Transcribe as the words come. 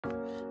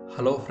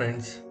Hello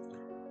friends,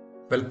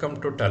 welcome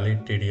to Tally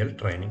TDL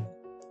training.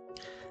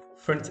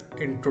 Friends,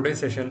 in today's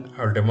session,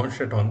 I will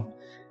demonstrate on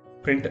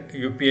print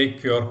UPI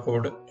QR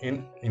code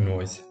in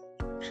Invoice.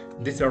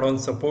 This add-on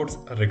supports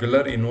a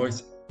regular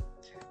invoice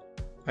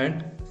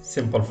and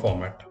simple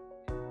format.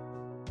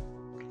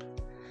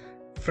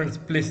 Friends,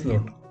 please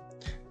note,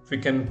 we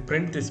can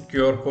print this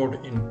QR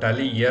code in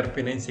Tally ERP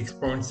 9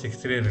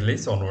 6.63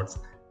 release onwards,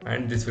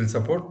 and this will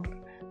support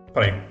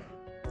Prime.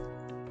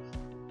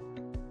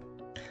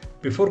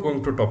 Before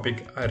going to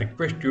topic, I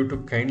request you to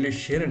kindly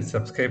share and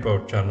subscribe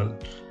our channel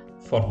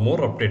for more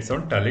updates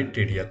on Tally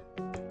TDL.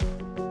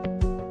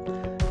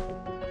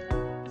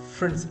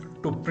 Friends,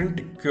 to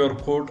print QR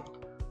code,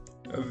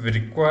 we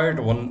required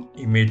one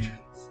image.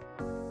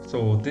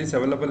 So this is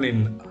available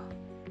in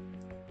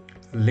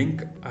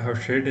link I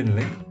have shared in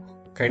link.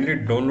 Kindly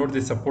download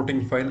the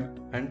supporting file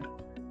and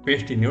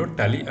paste in your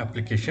Tally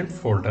application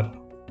folder.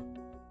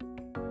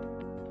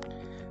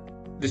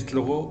 This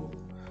logo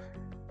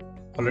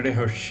already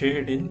have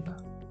shared in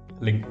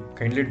link.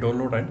 Kindly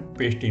download and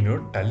paste in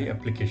your Tally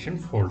application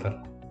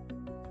folder.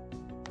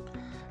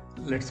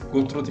 Let's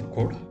go through the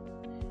code.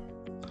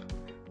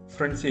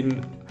 Friends,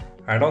 in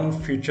add-on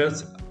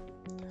features,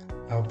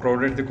 I have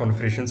provided the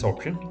configurations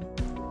option.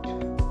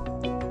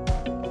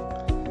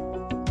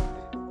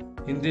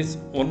 In this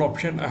one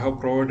option, I have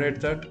provided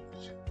that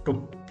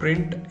to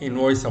print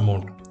invoice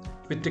amount.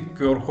 With the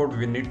QR code,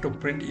 we need to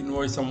print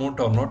invoice amount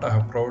or not. I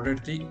have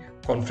provided the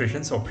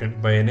configurations option.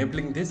 By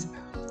enabling this,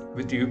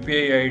 with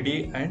UPI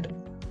ID and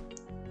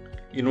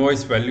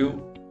invoice value,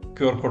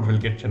 QR code will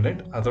get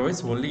generated.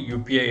 Otherwise, only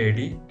UPI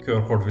ID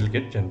QR code will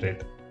get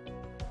generated.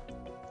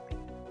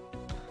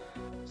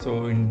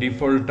 So in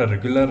default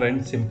regular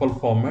and simple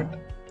format,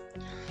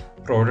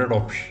 provided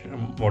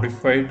option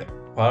modified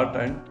part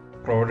and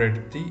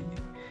provided the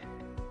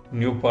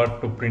new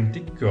part to print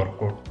the QR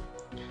code.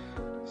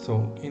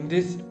 So in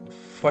this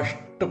first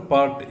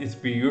part is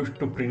we used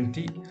to print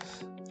the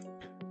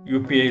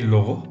UPI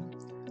logo,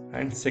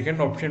 and second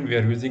option we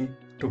are using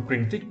to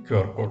print the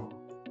QR code.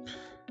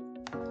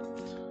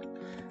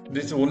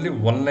 This is only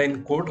one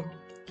line code.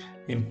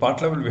 In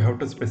part level we have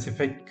to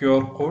specify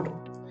QR code,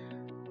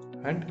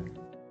 and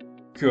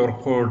QR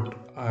code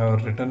I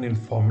have written in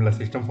formula,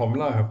 system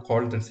formula. I have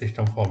called that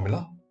system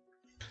formula.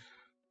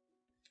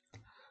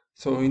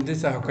 So in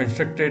this I have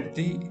constructed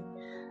the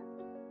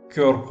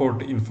QR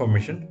code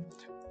information.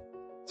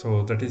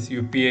 So that is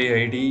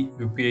UPI ID,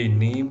 UPI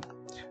name,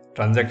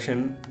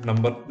 transaction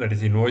number, that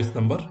is invoice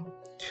number.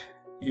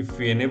 If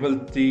we enable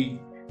the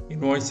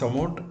invoice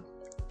amount,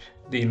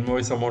 the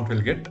invoice amount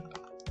will get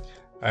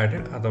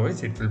added,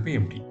 otherwise it will be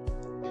empty.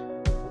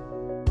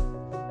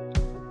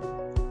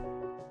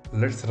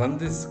 Let's run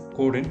this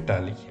code in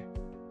Tally.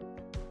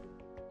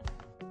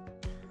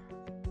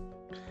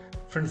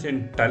 Friends,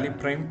 in Tally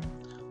Prime,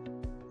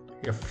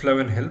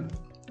 F11 help,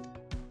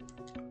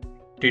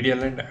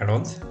 TDL and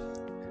add-ons,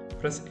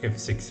 press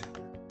F6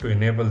 to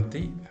enable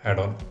the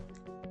add-on.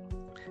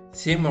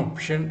 Same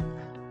option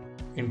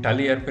in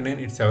Tally ERP 9,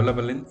 it's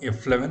available in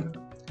F11,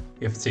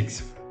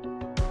 F6.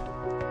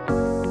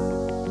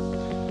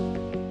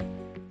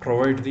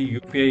 Provide the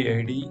UPI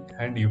ID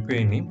and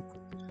UPI name.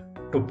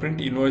 To print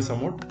invoice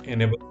amount,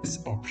 enable this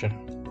option.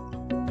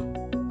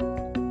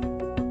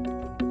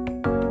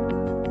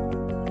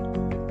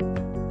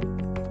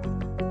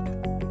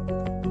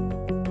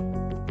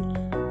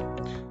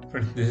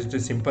 Friends, this is the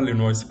simple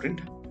invoice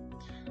print.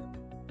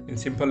 In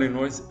simple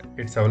invoice,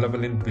 it's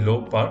available in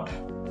below part.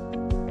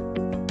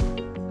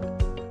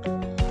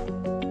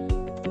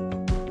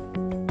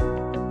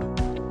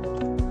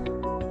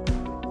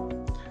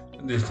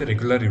 This is the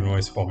regular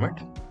invoice format.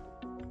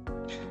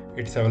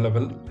 It's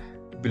available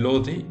below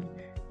the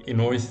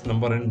invoice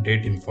number and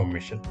date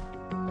information.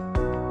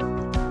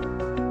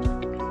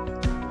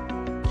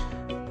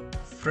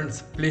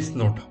 Friends, please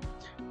note,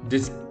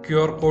 this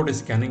QR code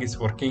scanning is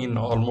working in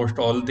almost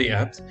all the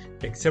apps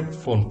except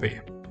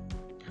Phonepe.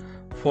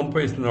 Phonepe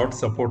is not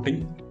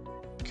supporting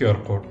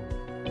QR code.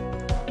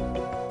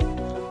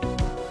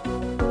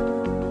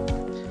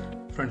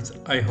 Friends,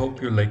 I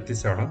hope you like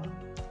this add-on.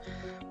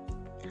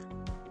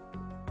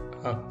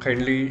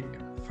 Kindly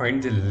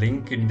find the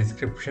link in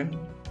description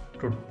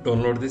to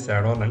download this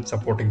add-on and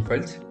supporting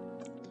files.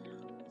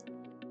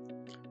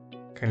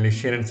 Kindly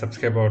share and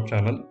subscribe our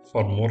channel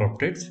for more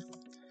updates.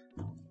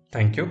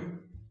 Thank you.